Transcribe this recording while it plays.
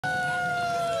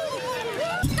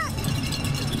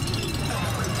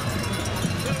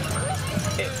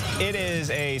It is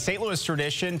a St. Louis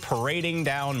tradition parading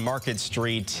down Market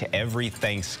Street every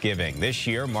Thanksgiving. This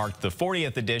year marked the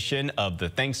 40th edition of the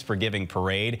Thanks for Giving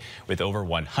Parade with over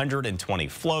 120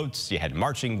 floats. You had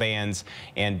marching bands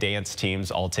and dance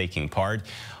teams all taking part.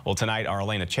 Well, tonight our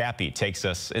Elena Chappie takes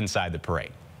us inside the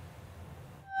parade.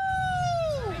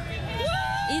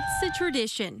 It's a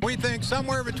tradition. We think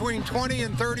somewhere between 20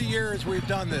 and 30 years we've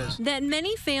done this. That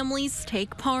many families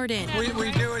take part in.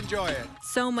 We do enjoy it.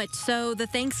 So much so, the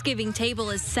Thanksgiving table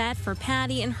is set for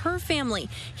Patty and her family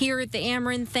here at the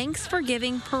Ameren Thanks for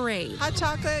Giving Parade. Hot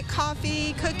chocolate,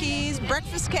 coffee, cookies,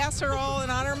 breakfast casserole in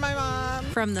honor of my mom.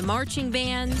 From the marching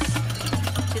bands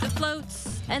to the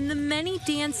floats and the many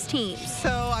dance teams. So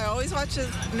I always watch the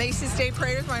Macy's Day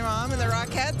Parade with my mom and the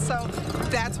Rockettes. So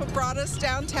that's what brought us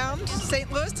downtown to St.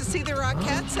 Louis to see the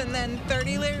Rockettes. And then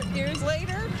 30 years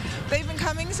later, they've been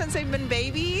coming since they've been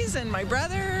babies, and my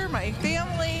brother, my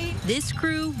family. This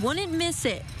crew wouldn't miss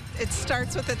it. It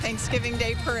starts with the Thanksgiving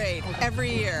Day Parade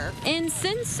every year. And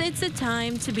since it's a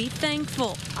time to be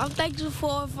thankful, I'm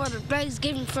thankful for the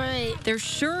Thanksgiving Parade. There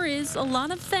sure is a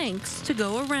lot of thanks to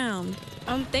go around.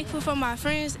 I'm thankful for my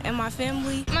friends and my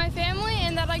family. My family,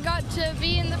 and that I got to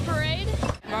be in the parade.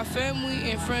 My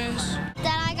family and friends.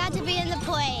 That I got to be in the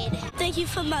parade. Thank you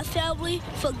for my family,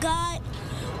 for God.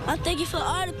 I thank you for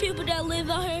all the people that live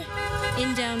out here.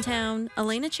 In downtown,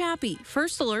 Elena Chappie,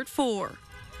 First Alert 4.